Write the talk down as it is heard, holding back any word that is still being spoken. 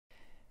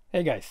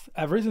Hey guys,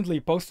 I've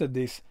recently posted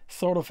this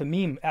sort of a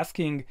meme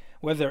asking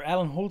whether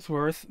Allan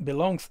Holdsworth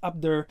belongs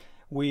up there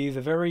with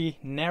a very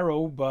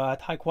narrow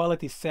but high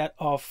quality set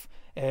of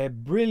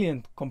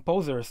brilliant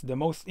composers, the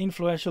most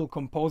influential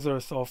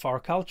composers of our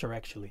culture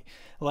actually,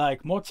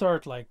 like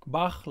Mozart, like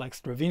Bach, like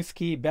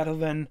Stravinsky,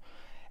 Beethoven,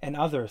 and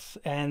others.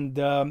 And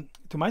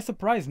to my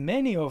surprise,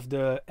 many of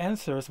the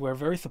answers were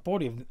very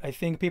supportive. I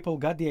think people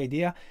got the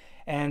idea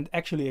and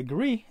actually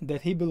agree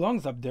that he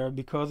belongs up there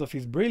because of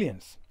his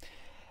brilliance.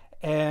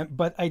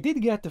 But I did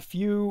get a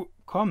few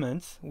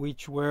comments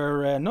which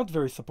were not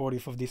very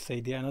supportive of this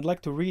idea, and I'd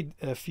like to read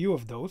a few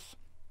of those.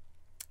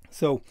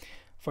 So,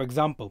 for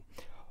example,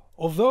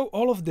 although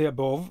all of the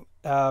above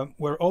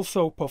were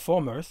also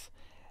performers,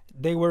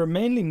 they were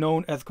mainly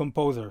known as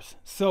composers.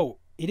 So,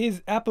 it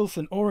is apples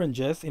and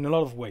oranges in a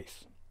lot of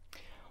ways.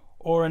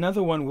 Or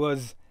another one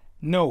was,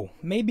 no,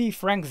 maybe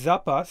Frank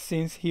Zappa,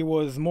 since he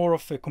was more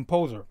of a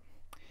composer.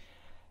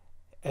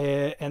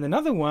 And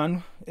another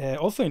one,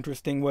 also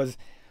interesting, was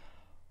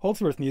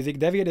Holdsworth music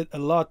deviated a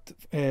lot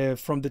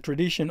from the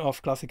tradition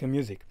of classical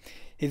music.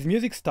 His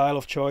music style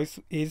of choice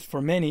is,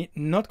 for many,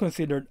 not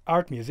considered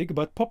art music,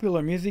 but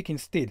popular music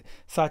instead,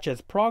 such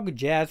as prog,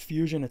 jazz,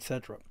 fusion,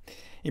 etc.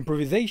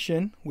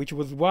 Improvisation, which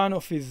was one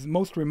of his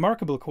most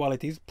remarkable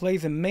qualities,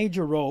 plays a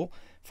major role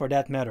for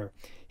that matter.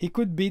 He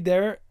could be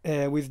there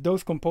with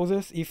those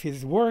composers if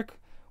his work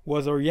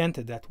was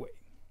oriented that way.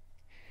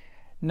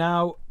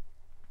 Now,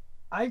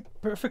 I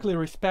perfectly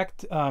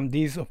respect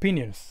these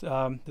opinions.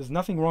 There's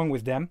nothing wrong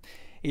with them.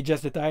 It's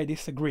just that I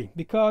disagree.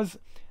 Because,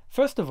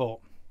 first of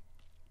all,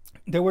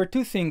 there were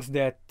two things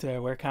that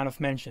were kind of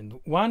mentioned.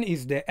 One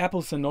is the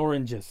apples and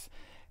oranges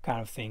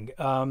kind of thing.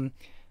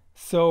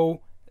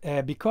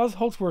 Because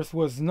Holdsworth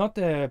was not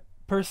a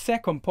per se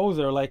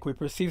composer like we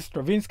perceive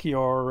Stravinsky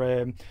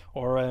or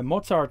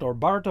Mozart or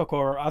Bartok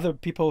or other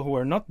people who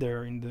were not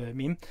there in the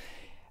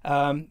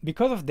meme,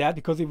 because of that,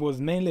 because it was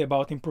mainly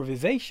about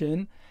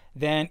improvisation,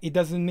 then it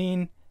does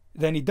mean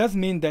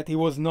that he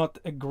was not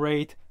a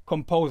great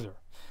composer.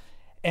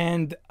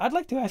 And I'd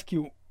like to ask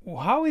you,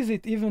 how is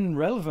it even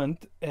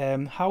relevant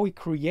how he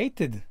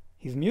created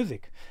his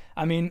music?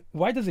 I mean,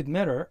 why does it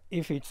matter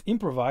if it's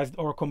improvised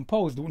or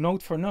composed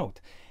note for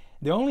note?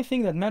 The only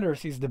thing that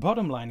matters is the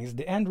bottom line, is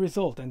the end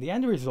result. And the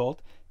end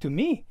result, to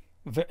me,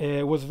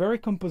 was very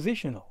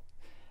compositional.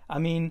 I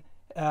mean,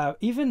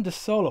 even the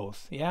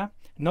solos, yeah?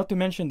 Not to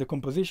mention the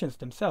compositions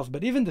themselves,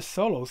 but even the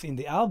solos in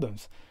the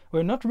albums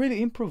were not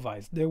really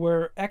improvised. They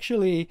were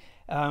actually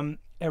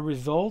a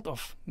result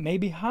of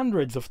maybe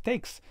hundreds of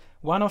takes,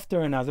 one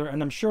after another,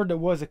 and I'm sure there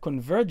was a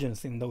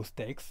convergence in those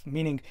takes,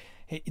 meaning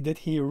that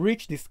he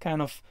reached this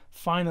kind of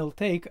final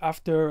take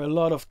after a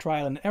lot of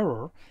trial and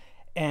error,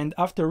 and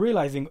after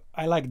realizing,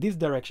 I like this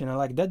direction, I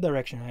like that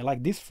direction, I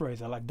like this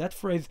phrase, I like that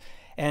phrase,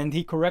 and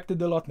he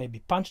corrected a lot, maybe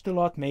punched a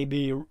lot,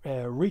 maybe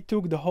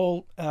retook the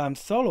whole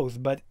solos,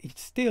 but it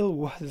still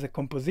was a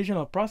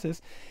compositional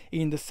process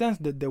in the sense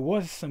that there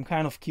was some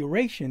kind of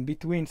curation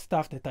between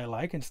stuff that I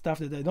like and stuff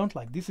that I don't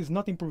like. This is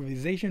not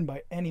improvisation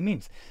by any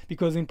means,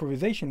 because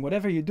improvisation,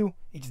 whatever you do,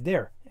 it's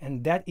there,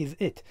 and that is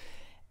it.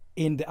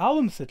 In the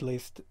albums at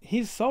least,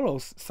 his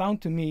solos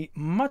sound to me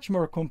much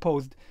more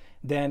composed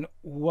than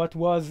what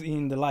was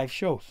in the live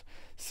shows.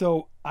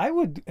 So I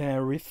would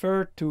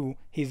refer to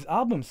his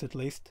albums at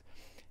least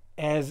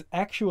as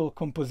actual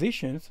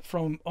compositions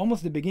from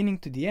almost the beginning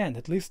to the end,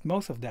 at least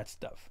most of that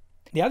stuff.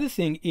 The other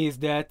thing is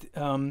that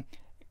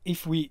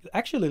if we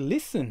actually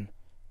listen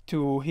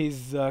to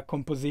his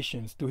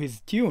compositions, to his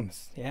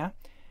tunes, yeah,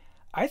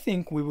 I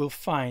think we will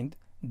find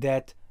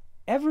that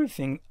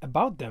everything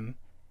about them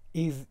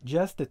is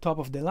just the top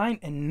of the line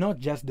and not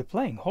just the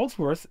playing.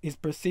 Holdsworth is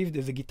perceived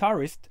as a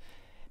guitarist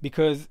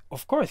because,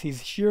 of course,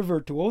 his sheer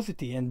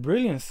virtuosity and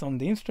brilliance on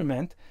the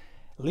instrument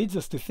leads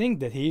us to think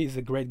that he is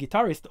a great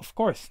guitarist. Of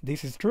course,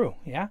 this is true,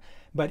 yeah?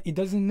 But it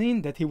doesn't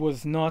mean that he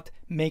was not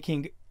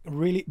making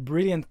really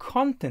brilliant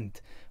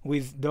content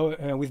with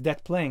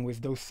that playing,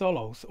 with those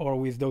solos, or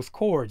with those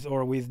chords,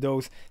 or with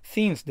those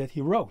themes that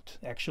he wrote,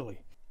 actually.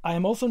 I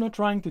am also not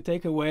trying to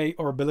take away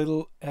or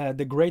belittle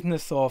the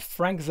greatness of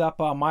Frank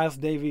Zappa, Miles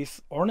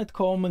Davis, Ornette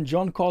Coleman,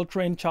 John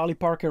Coltrane, Charlie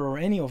Parker, or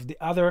any of the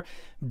other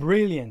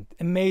brilliant,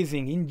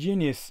 amazing,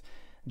 ingenious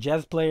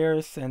jazz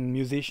players and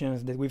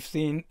musicians that we've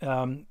seen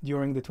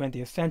during the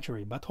 20th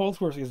century. But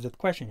Holdsworth is the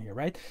question here,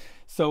 right?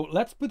 So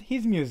let's put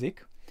his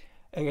music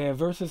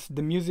versus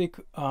the music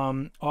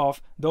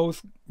of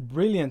those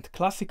brilliant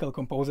classical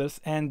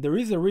composers. And there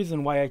is a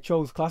reason why I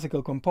chose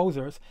classical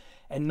composers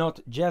and not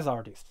jazz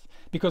artists.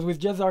 Because with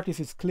jazz artists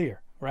it's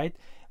clear, right?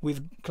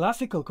 With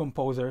classical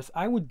composers,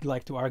 I would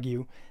like to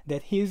argue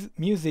that his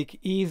music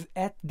is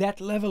at that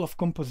level of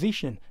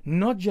composition,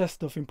 not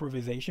just of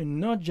improvisation,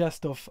 not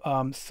just of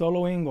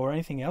soloing or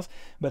anything else,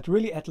 but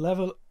really at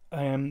level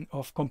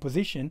of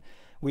composition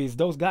with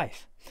those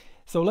guys.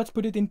 So let's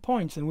put it in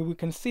points and we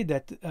can see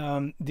that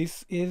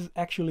this is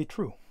actually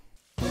true.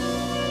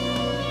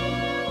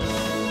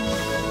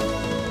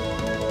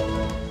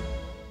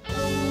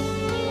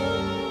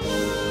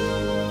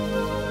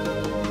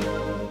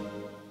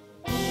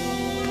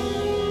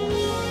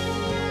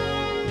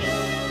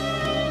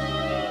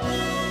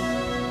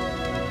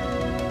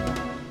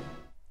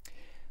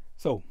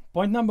 So,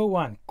 point number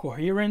one,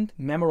 coherent,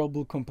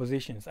 memorable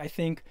compositions. I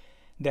think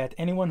that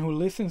anyone who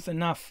listens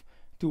enough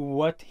to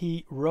what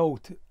he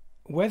wrote,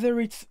 whether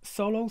it's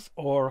solos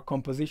or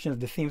compositions,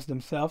 the themes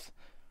themselves,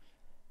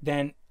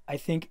 then I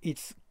think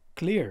it's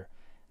clear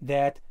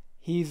that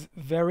he's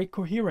very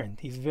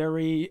coherent. He's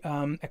very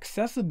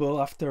accessible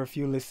after a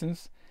few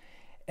listens,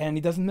 and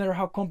it doesn't matter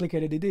how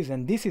complicated it is.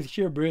 And this is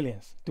sheer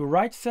brilliance, to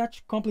write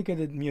such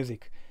complicated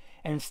music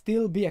and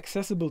still be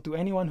accessible to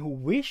anyone who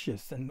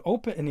wishes and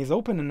is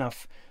open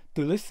enough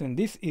to listen.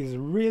 This is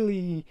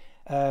really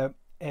a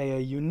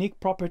unique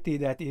property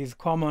that is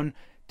common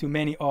to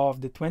many of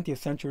the 20th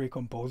century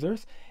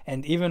composers,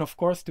 and even of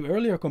course to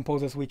earlier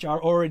composers, which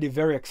are already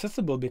very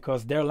accessible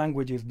because their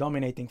language is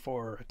dominating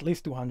for at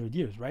least 200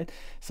 years, right?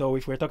 So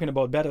if we're talking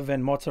about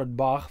Beethoven, Mozart,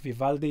 Bach,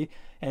 Vivaldi,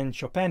 and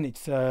Chopin,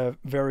 it's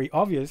very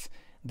obvious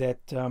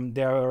that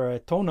they are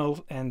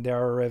tonal and they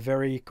are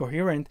very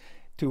coherent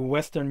to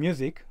Western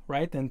music,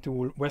 right, and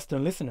to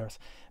Western listeners.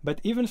 But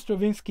even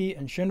Stravinsky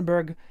and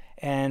Schoenberg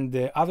and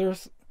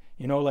others,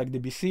 you know, like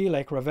Debussy,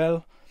 like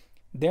Ravel,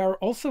 they are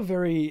also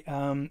very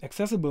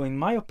accessible, in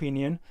my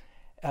opinion,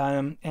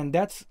 and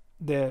that's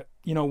the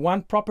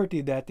one property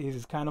that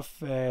is kind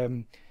of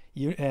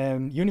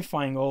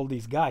unifying all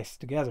these guys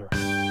together.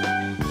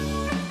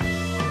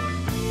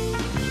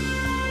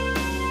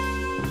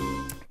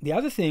 The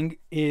other thing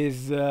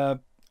is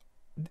the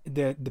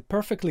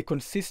perfectly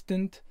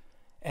consistent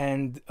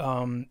and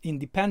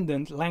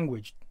independent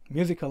language,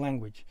 musical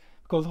language,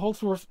 because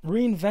Holdsworth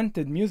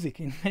reinvented music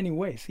in many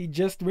ways. He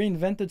just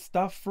reinvented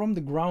stuff from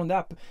the ground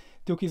up,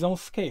 took his own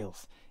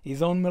scales,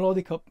 his own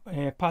melodic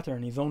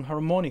pattern, his own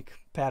harmonic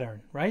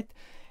pattern, right?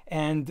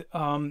 And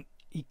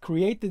he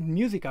created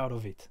music out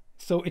of it.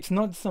 So it's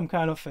not some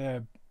kind of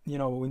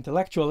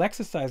intellectual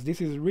exercise. This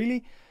is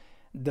really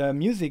the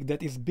music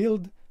that is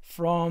built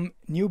from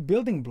new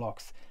building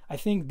blocks. I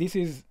think this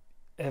is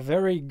a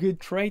very good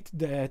trait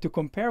to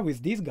compare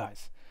with these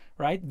guys,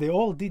 right? They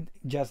all did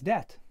just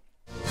that.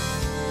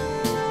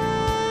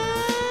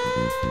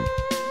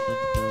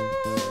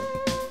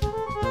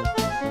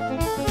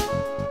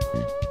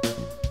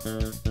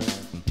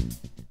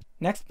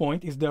 Next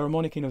point is the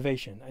harmonic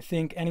innovation. I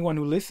think anyone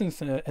who listens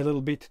a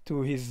little bit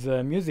to his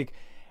music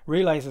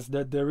realizes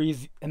that there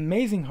is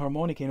amazing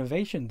harmonic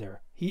innovation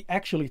there. He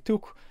actually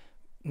took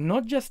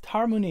not just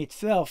harmony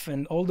itself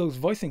and all those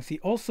voicings, he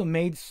also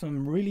made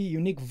some really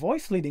unique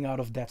voice leading out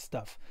of that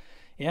stuff.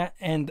 Yeah,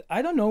 and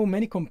I don't know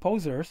many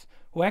composers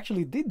who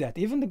actually did that,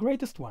 even the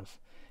greatest ones.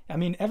 I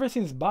mean, ever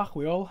since Bach,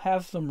 we all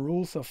have some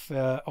rules of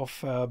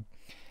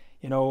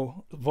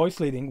voice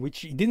leading, which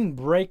he didn't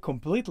break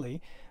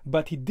completely,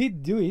 but he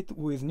did do it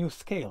with new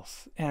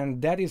scales.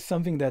 And that is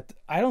something that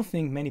I don't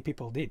think many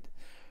people did,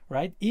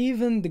 right?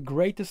 Even the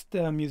greatest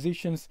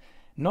musicians,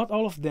 not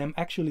all of them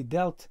actually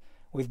dealt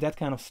with that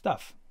kind of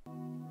stuff.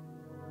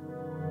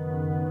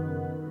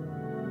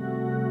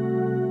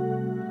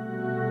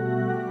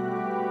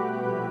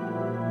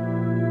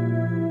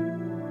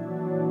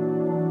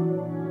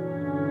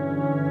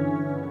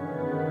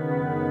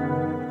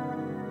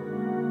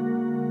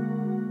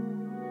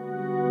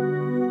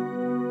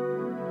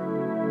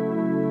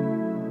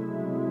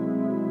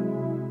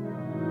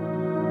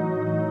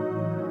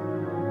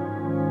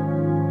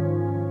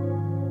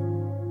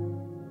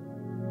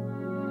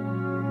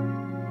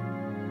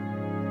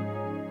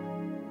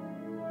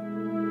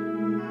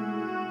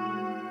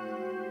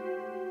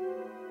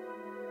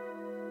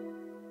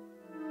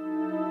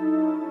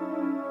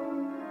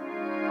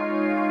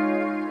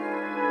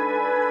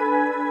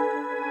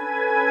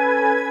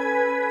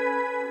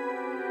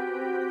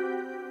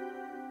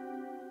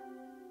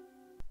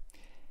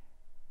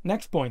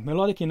 Next point,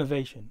 melodic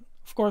innovation.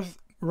 Of course,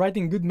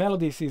 writing good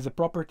melodies is a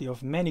property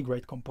of many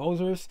great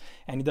composers,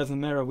 and it doesn't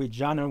matter which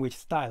genre, which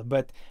style,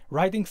 but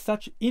writing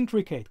such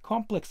intricate,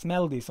 complex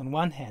melodies on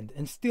one hand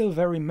and still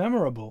very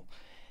memorable,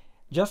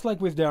 just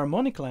like with the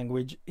harmonic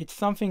language, it's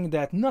something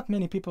that not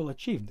many people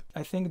achieved.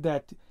 I think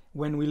that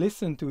when we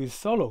listen to his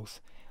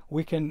solos,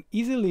 we can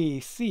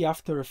easily see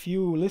after a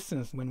few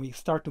listens, when we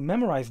start to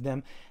memorize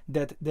them,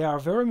 that they are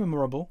very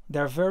memorable,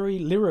 they're very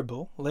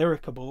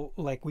lyricable,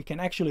 like we can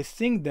actually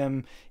sing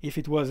them if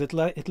it was at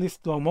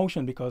least slow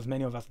motion, because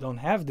many of us don't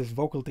have this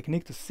vocal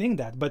technique to sing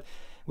that, but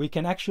we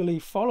can actually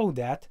follow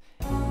that.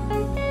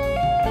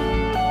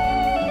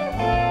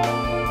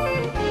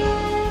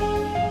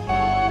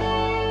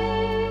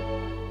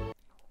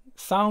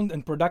 Sound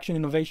and production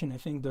innovation, I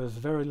think there's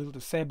very little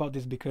to say about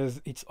this,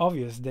 because it's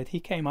obvious that he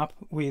came up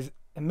with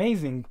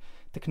amazing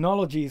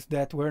technologies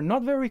that were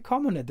not very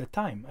common at the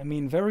time. I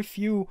mean, very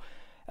few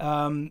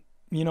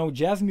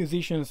jazz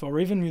musicians or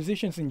even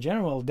musicians in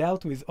general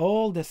dealt with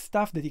all the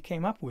stuff that he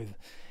came up with,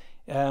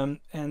 and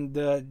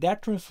that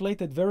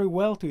translated very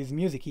well to his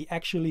music. He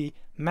actually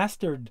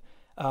mastered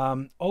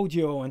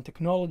audio and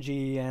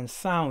technology and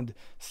sound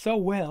so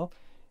well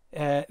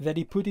that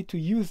he put it to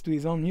use to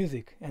his own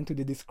music and to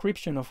the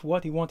description of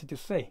what he wanted to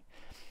say.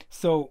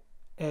 So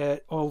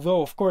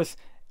although of course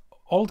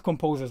old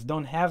composers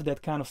don't have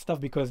that kind of stuff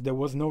because there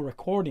was no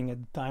recording at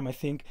the time, I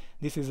think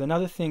this is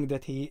another thing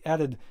that he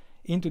added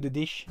into the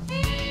dish.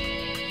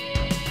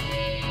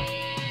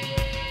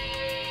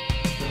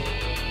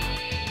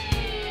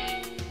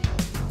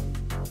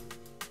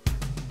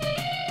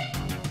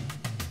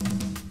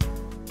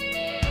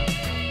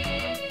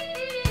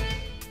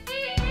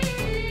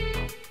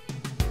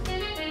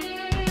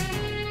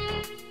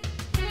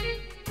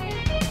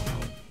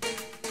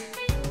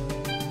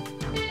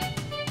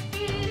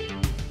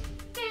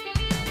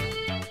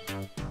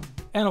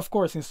 And of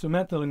course,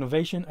 instrumental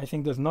innovation, I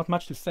think there's not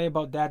much to say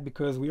about that,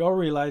 because we all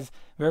realize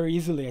very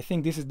easily, I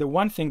think this is the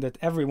one thing that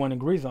everyone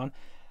agrees on,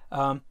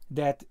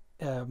 that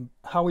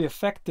how he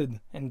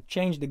affected and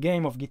changed the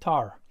game of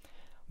guitar,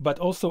 but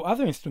also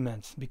other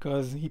instruments,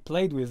 because he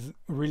played with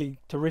really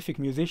terrific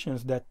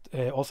musicians that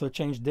also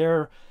changed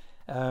their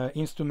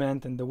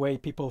instrument and the way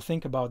people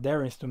think about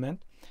their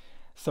instrument.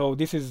 So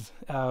this is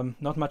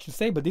not much to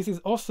say, but this is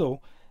also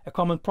a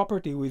common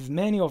property with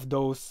many of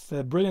those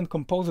brilliant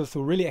composers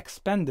who really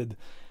expanded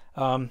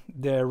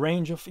the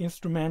range of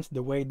instruments,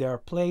 the way they are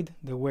played,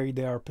 the way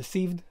they are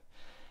perceived.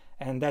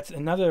 And that's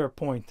another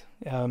point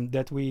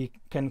that we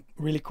can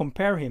really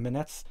compare him, and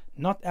that's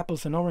not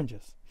apples and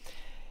oranges.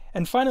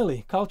 And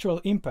finally,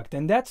 cultural impact,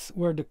 and that's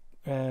where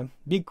the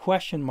big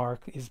question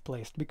mark is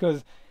placed,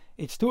 because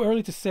it's too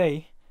early to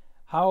say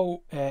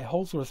how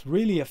Holdsworth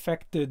really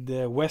affected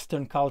the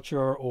Western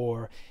culture,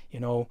 or, you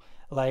know,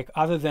 like,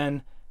 other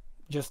than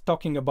just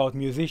talking about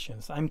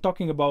musicians. I'm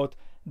talking about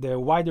the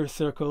wider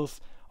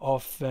circles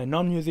of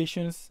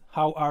non-musicians.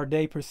 How are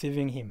they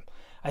perceiving him?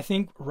 I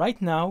think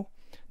right now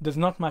there's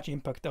not much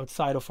impact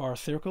outside of our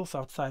circles,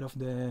 outside of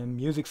the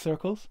music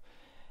circles.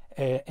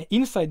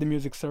 Inside the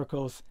music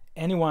circles,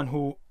 anyone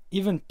who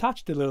even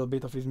touched a little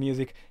bit of his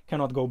music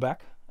cannot go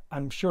back.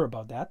 I'm sure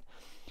about that.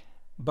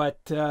 But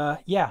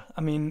yeah, I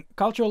mean,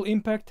 cultural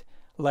impact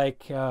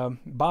like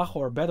Bach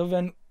or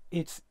Beethoven,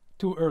 it's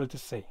too early to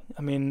say.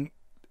 I mean,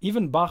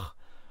 even Bach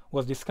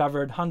was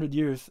discovered 100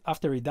 years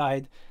after he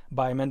died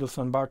by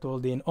Mendelssohn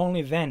Bartholdy, and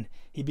only then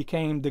he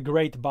became the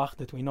great Bach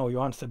that we know,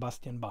 Johann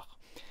Sebastian Bach.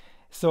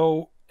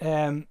 So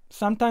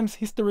sometimes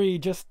history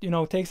just, you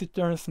know, takes its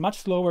turns much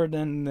slower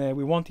than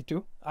we want it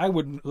to. I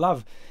would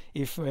love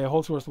if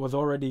Holdsworth was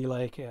already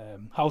like a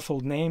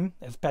household name,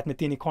 as Pat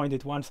Metheny coined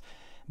it once,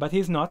 but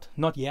he's not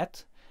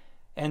yet.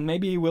 And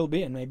maybe he will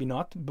be, and maybe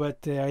not.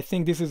 But I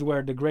think this is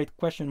where the great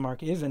question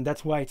mark is, and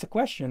that's why it's a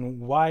question: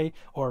 why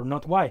or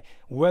not why,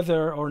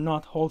 whether or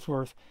not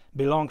Holdsworth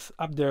belongs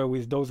up there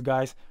with those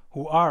guys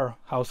who are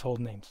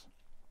household names.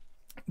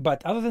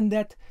 But other than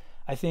that,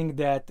 I think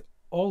that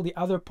all the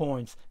other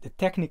points, the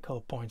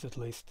technical points at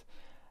least,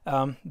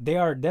 they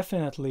are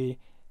definitely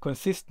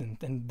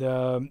consistent and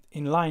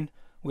in line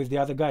with the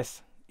other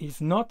guys.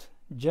 It's not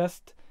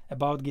just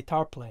about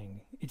guitar playing.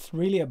 It's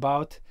really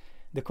about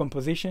the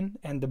composition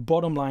and the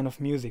bottom line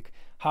of music,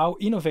 how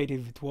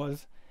innovative it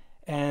was,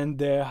 and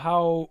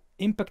how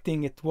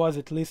impacting it was,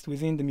 at least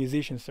within the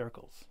musician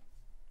circles.